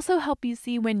can also help you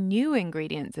see when new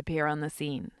ingredients appear on the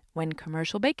scene, when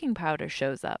commercial baking powder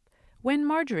shows up, when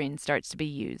margarine starts to be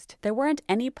used. There weren't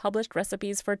any published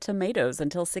recipes for tomatoes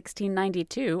until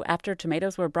 1692, after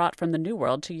tomatoes were brought from the New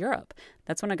World to Europe.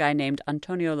 That's when a guy named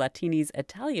Antonio Latini's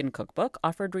Italian cookbook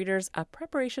offered readers a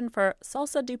preparation for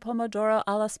salsa di pomodoro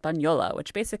alla spagnola,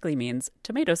 which basically means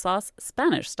tomato sauce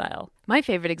Spanish style. My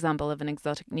favorite example of an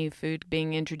exotic new food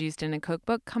being introduced in a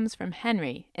cookbook comes from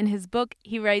Henry. In his book,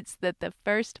 he writes that the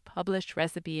first published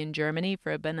recipe in Germany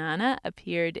for a banana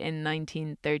appeared in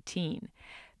 1913.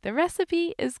 The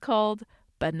recipe is called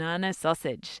banana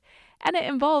sausage, and it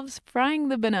involves frying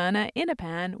the banana in a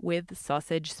pan with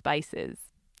sausage spices.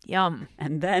 Yum.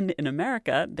 And then in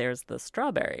America, there's the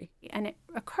strawberry. And it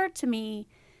occurred to me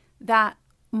that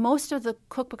most of the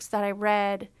cookbooks that I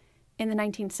read in the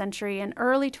 19th century and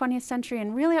early 20th century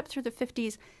and really up through the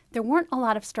 50s, there weren't a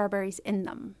lot of strawberries in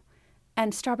them.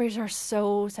 And strawberries are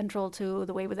so central to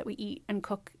the way that we eat and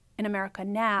cook in America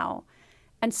now.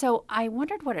 And so I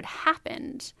wondered what had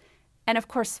happened. And of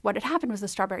course, what had happened was the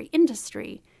strawberry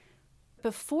industry.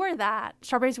 Before that,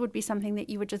 strawberries would be something that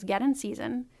you would just get in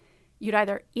season. You'd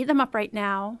either eat them up right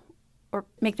now or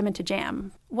make them into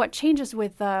jam. What changes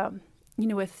with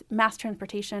with mass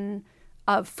transportation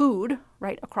of food,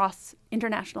 right, across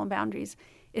international boundaries,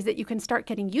 is that you can start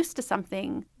getting used to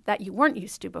something that you weren't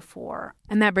used to before.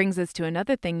 And that brings us to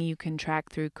another thing you can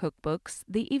track through cookbooks,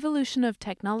 the evolution of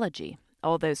technology.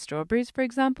 All those strawberries, for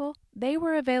example, they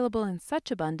were available in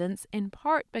such abundance in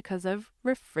part because of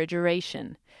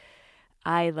refrigeration.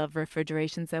 I love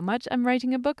refrigeration so much, I'm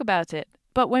writing a book about it.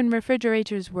 But when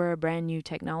refrigerators were a brand new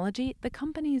technology, the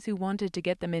companies who wanted to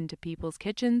get them into people's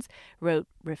kitchens wrote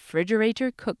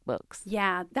refrigerator cookbooks.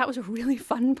 Yeah, that was a really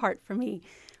fun part for me,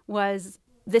 was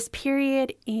this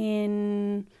period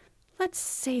in, let's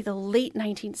say, the late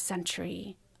 19th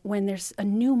century, when there's a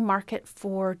new market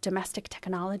for domestic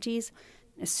technologies.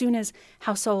 As soon as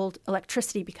household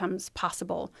electricity becomes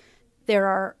possible, there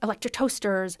are electric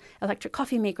toasters, electric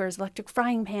coffee makers, electric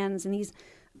frying pans, and these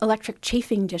electric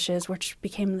chafing dishes, which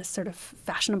became this sort of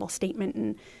fashionable statement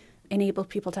and enabled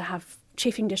people to have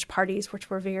chafing dish parties,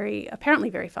 which were apparently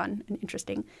very fun and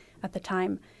interesting at the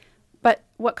time. But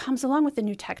what comes along with the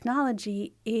new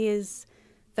technology is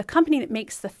the company that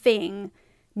makes the thing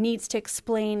needs to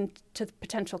explain to the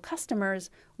potential customers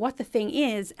what the thing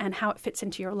is and how it fits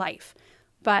into your life.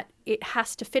 But it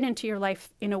has to fit into your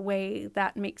life in a way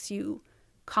that makes you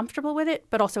comfortable with it,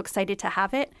 but also excited to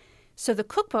have it. So the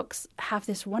cookbooks have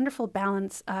this wonderful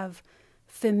balance of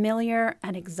familiar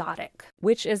and exotic.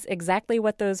 Which is exactly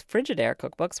what those Frigidaire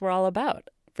cookbooks were all about.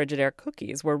 Frigidaire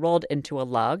cookies were rolled into a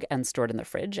log and stored in the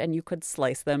fridge, and you could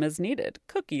slice them as needed.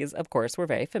 Cookies, of course, were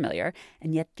very familiar,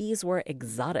 and yet these were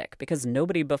exotic because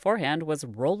nobody beforehand was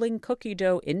rolling cookie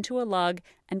dough into a log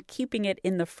and keeping it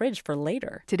in the fridge for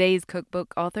later. Today's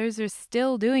cookbook authors are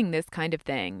still doing this kind of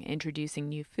thing, introducing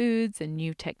new foods and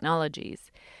new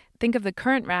technologies. Think of the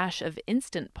current rash of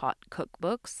Instant Pot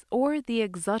cookbooks or the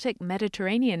exotic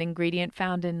Mediterranean ingredient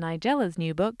found in Nigella's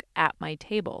new book, At My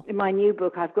Table. In my new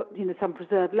book, I've got some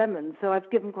preserved lemons, so I've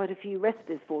given quite a few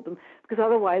recipes for them, because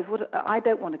otherwise I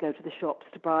don't want to go to the shops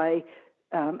to buy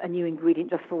a new ingredient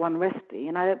just for one recipe,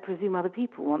 and I don't presume other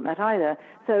people want that either.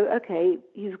 So, okay,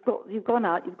 you've gone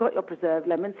out, you've got your preserved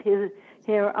lemons. Here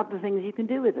are other things you can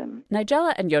do with them.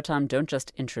 Nigella and Yotam don't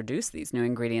just introduce these new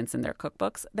ingredients in their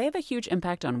cookbooks. They have a huge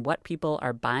impact on what people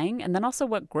are buying and then also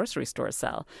what grocery stores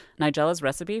sell. Nigella's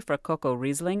recipe for cocoa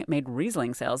Riesling made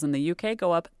Riesling sales in the UK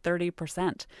go up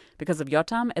 30%. Because of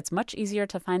Yotam, it's much easier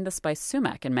to find the spice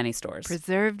sumac in many stores.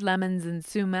 Preserved lemons and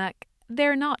sumac,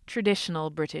 they're not traditional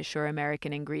British or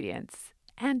American ingredients.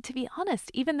 And to be honest,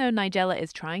 even though Nigella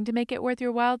is trying to make it worth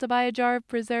your while to buy a jar of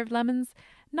preserved lemons,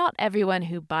 not everyone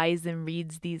who buys and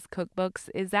reads these cookbooks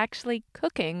is actually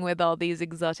cooking with all these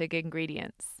exotic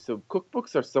ingredients. So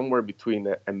cookbooks are somewhere between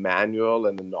a manual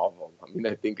and a novel. I mean,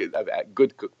 I think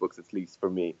good cookbooks, at least for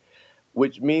me,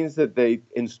 which means that they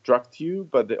instruct you,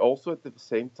 but they also, at the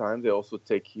same time, they also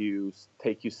take you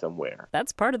somewhere.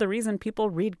 That's part of the reason people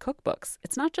read cookbooks.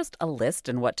 It's not just a list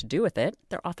and what to do with it.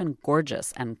 They're often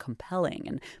gorgeous and compelling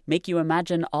and make you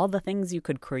imagine all the things you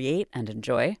could create and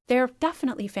enjoy. They're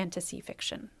definitely fantasy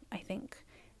fiction, I think.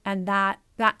 And that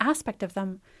aspect of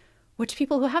them, which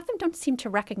people who have them don't seem to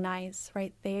recognize,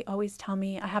 right? They always tell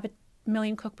me, I have 1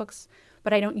 million cookbooks,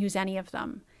 but I don't use any of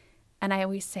them. And I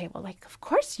always say, well, of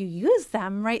course you use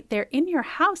them, right? They're in your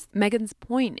house. Megan's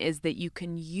point is that you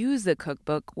can use a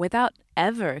cookbook without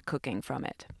ever cooking from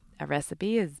it. A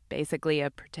recipe is basically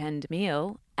a pretend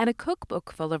meal, and a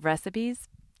cookbook full of recipes,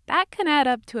 that can add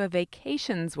up to a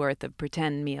vacation's worth of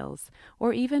pretend meals,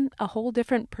 or even a whole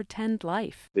different pretend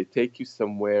life. They take you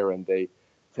somewhere and they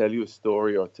tell you a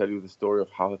story or tell you the story of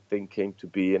how a thing came to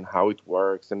be and how it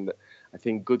works. And I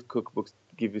think good cookbooks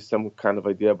give you some kind of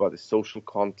idea about the social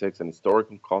context and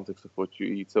historical context of what you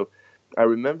eat. So I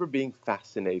remember being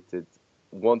fascinated,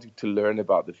 wanting to learn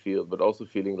about the field, but also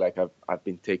feeling like I've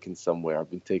been taken somewhere. I've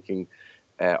been taken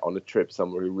on a trip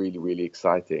somewhere really, really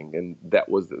exciting. And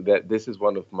this is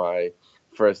one of my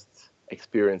first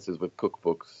experiences with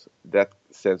cookbooks, that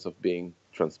sense of being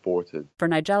transported. For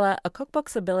Nigella, a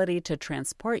cookbook's ability to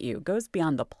transport you goes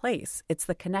beyond the place. It's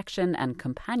the connection and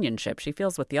companionship she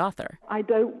feels with the author. I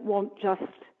don't want just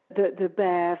the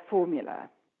bare formula.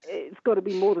 It's got to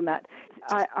be more than that.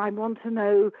 I want to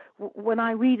know, when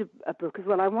I read a book as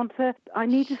well, I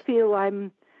need to feel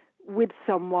I'm with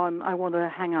someone I want to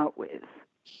hang out with,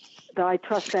 that I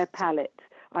trust their palate.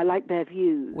 I like their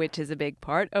views. Which is a big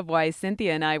part of why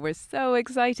Cynthia and I were so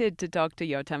excited to talk to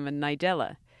Yotam and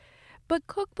Nigella. But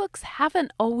cookbooks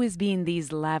haven't always been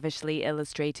these lavishly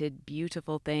illustrated,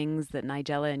 beautiful things that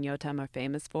Nigella and Yotam are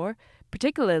famous for.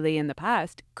 Particularly in the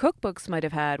past, cookbooks might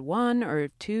have had 1 or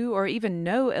 2 or even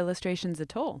no illustrations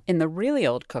at all. In the really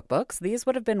old cookbooks, these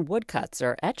would have been woodcuts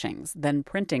or etchings. Then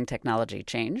printing technology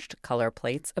changed. Color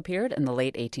plates appeared in the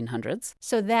late 1800s.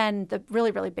 So then the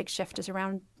really, really big shift is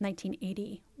around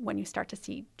 1980 when you start to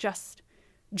see just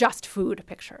food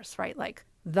pictures, right? Like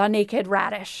the naked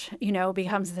radish,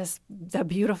 becomes the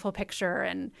beautiful picture,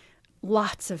 and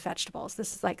lots of vegetables.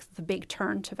 This is like the big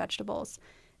turn to vegetables.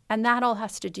 And that all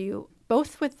has to do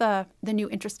both with the new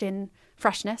interest in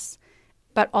freshness,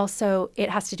 but also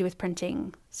it has to do with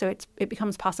printing. So it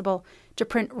becomes possible to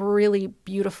print really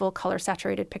beautiful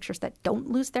color-saturated pictures that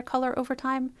don't lose their color over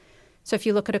time. So if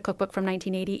you look at a cookbook from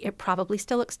 1980, it probably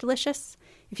still looks delicious.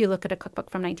 If you look at a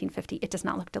cookbook from 1950, it does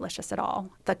not look delicious at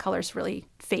all. The color's really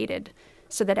faded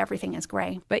so that everything is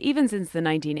gray. But even since the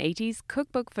 1980s,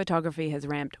 cookbook photography has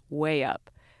ramped way up.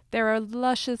 There are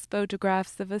luscious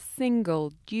photographs of a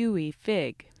single dewy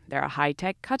fig. There are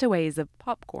high-tech cutaways of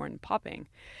popcorn popping.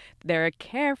 There are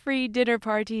carefree dinner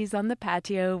parties on the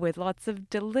patio with lots of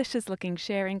delicious-looking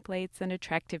sharing plates and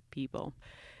attractive people.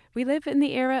 We live in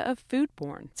the era of food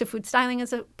porn. So food styling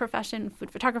is a profession.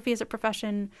 Food photography is a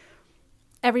profession.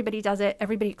 Everybody does it.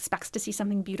 Everybody expects to see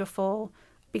something beautiful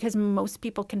because most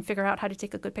people can figure out how to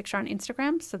take a good picture on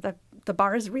Instagram. So the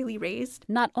bar is really raised.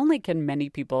 Not only can many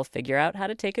people figure out how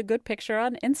to take a good picture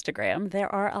on Instagram,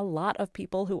 there are a lot of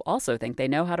people who also think they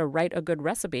know how to write a good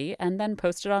recipe and then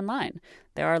post it online.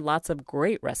 There are lots of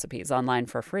great recipes online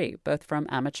for free, both from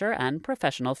amateur and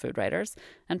professional food writers.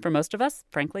 And for most of us,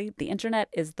 frankly, the internet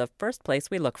is the first place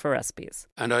we look for recipes.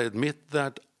 And I admit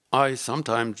that I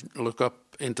sometimes look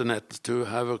up internet to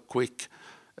have a quick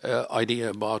idea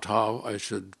about how I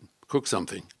should cook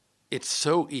something. It's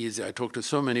so easy. I talk to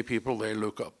so many people, they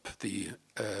look up the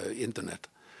internet.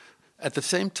 At the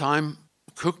same time,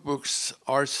 cookbooks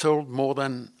are sold more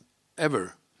than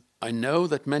ever. I know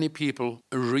that many people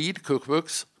read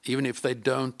cookbooks, even if they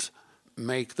don't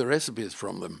make the recipes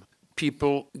from them.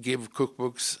 People give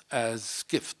cookbooks as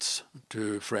gifts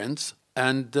to friends.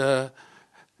 And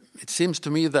it seems to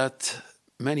me that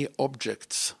many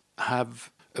objects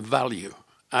have a value.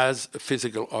 as a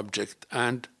physical object,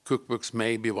 and cookbooks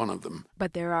may be one of them.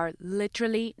 But there are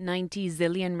literally 90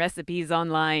 zillion recipes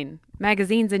online.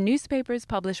 Magazines and newspapers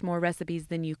publish more recipes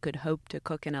than you could hope to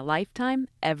cook in a lifetime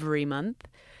every month.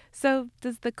 So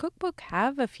does the cookbook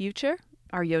have a future?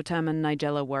 Are Yotam and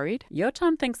Nigella worried?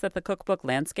 Yotam thinks that the cookbook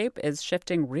landscape is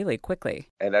shifting really quickly.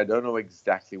 And I don't know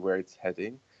exactly where it's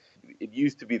heading. It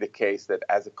used to be the case that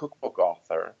as a cookbook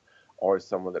author or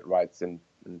someone that writes in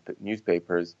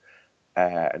newspapers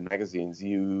and magazines,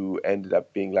 you ended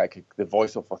up being like the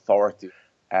voice of authority.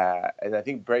 And I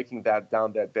think breaking that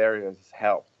barrier has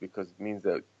helped, because it means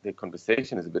that the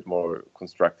conversation is a bit more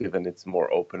constructive and it's more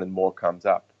open and more comes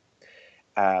up.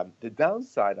 The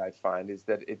downside, I find, is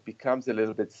that it becomes a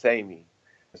little bit samey.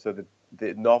 So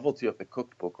the novelty of the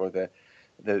cookbook, or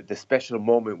the special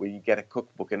moment where you get a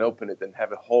cookbook and open it and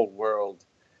have a whole world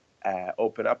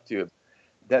open up to you,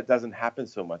 that doesn't happen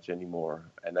so much anymore.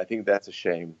 And I think that's a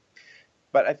shame.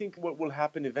 But I think what will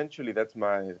happen eventually, that's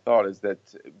my thought, is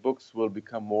that books will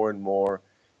become more and more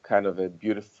kind of a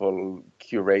beautiful,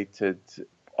 curated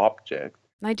object.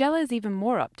 Nigella is even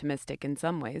more optimistic in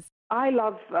some ways. I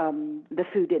love the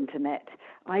food internet.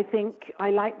 I think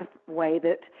I like the way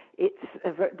that it's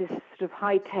this sort of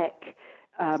high-tech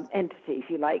entity, if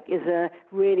you like, is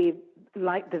really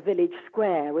like the village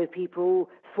square with people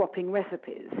swapping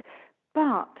recipes.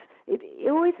 But it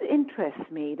always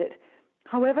interests me that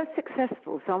however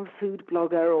successful some food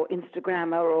blogger or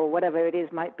Instagrammer or whatever it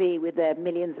is might be, with their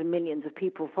millions and millions of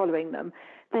people following them,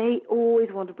 they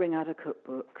always want to bring out a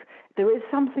cookbook. There is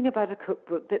something about a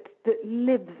cookbook that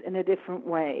lives in a different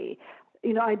way.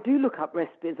 You know, I do look up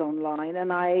recipes online,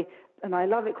 and I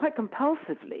love it quite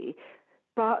compulsively,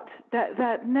 but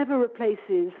that never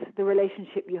replaces the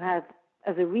relationship you have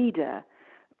as a reader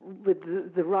with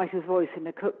the writer's voice in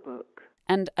a cookbook.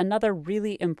 And another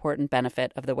really important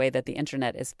benefit of the way that the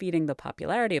internet is feeding the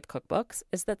popularity of cookbooks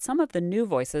is that some of the new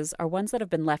voices are ones that have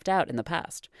been left out in the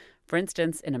past. For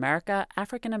instance, in America,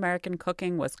 African American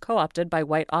cooking was co-opted by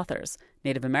white authors.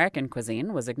 Native American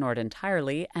cuisine was ignored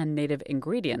entirely, and native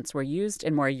ingredients were used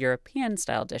in more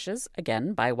European-style dishes,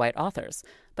 again by white authors.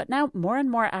 But now more and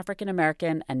more African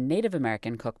American and Native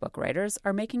American cookbook writers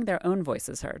are making their own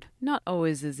voices heard. Not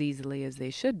always as easily as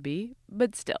they should be,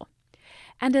 but still.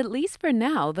 And at least for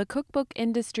now, the cookbook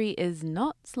industry is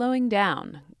not slowing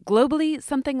down. Globally,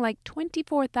 something like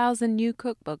 24,000 new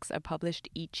cookbooks are published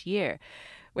each year,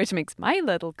 which makes my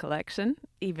little collection,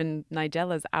 even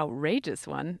Nigella's outrageous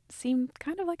one, seem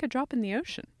kind of like a drop in the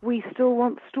ocean. We still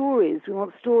want stories. We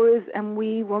want stories, and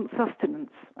we want sustenance.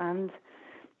 And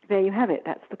there you have it.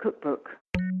 That's the cookbook.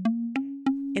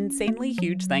 Insanely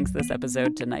huge thanks this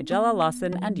episode to Nigella,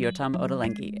 Lawson, and Yotam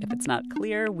Ottolenghi. If it's not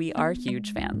clear, we are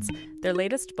huge fans. Their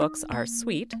latest books are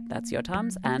Sweet, that's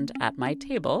Yotam's, and At My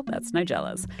Table, that's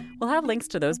Nigella's. We'll have links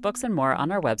to those books and more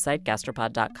on our website,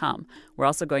 gastropod.com. We're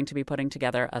also going to be putting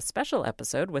together a special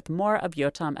episode with more of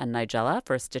Yotam and Nigella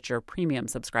for Stitcher Premium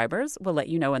subscribers. We'll let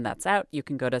you know when that's out. You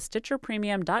can go to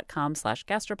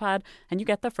stitcherpremium.com/gastropod, and you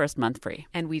get the first month free.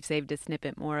 And we've saved a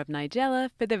snippet more of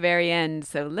Nigella for the very end,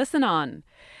 so listen on.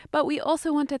 But we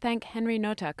also want to thank Henry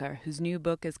Notaker, whose new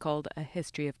book is called A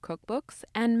History of Cookbooks,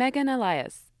 and Megan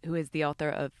Elias, who is the author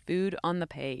of Food on the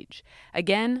Page.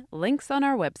 Again, links on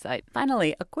our website.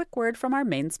 Finally, a quick word from our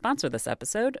main sponsor this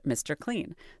episode, Mr.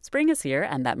 Clean. Spring is here,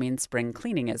 and that means spring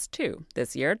cleaning is too.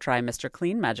 This year, try Mr.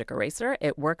 Clean Magic Eraser.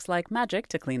 It works like magic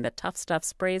to clean the tough stuff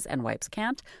sprays and wipes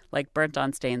can't, like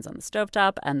burnt-on stains on the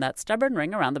stovetop and that stubborn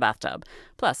ring around the bathtub.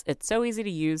 Plus, it's so easy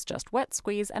to use, just wet,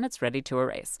 squeeze, and it's ready to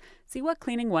erase. See what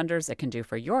cleaning wonders it can do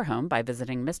for your home by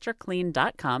visiting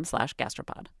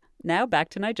mrclean.com/gastropod. Now back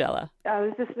to Nigella. I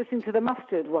was just listening to the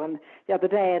mustard one the other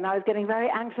day, and I was getting very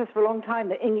anxious for a long time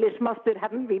that English mustard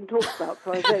hadn't been talked about,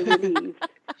 so I was very relieved.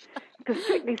 Because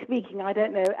strictly speaking, I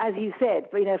don't know, as you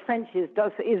said, but French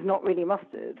is not really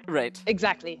mustard. Right.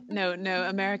 Exactly. No,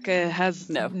 America has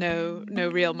no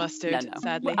real mustard,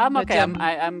 sadly. Well, I'm okay.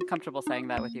 I'm comfortable saying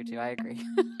that with you too. I agree.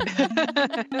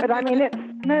 But I mean,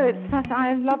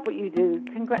 I love what you do.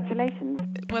 Congratulations.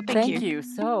 Well, thank you. Thank you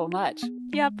so much.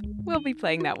 Yep, we'll be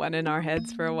playing that one in our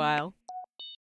heads for a while.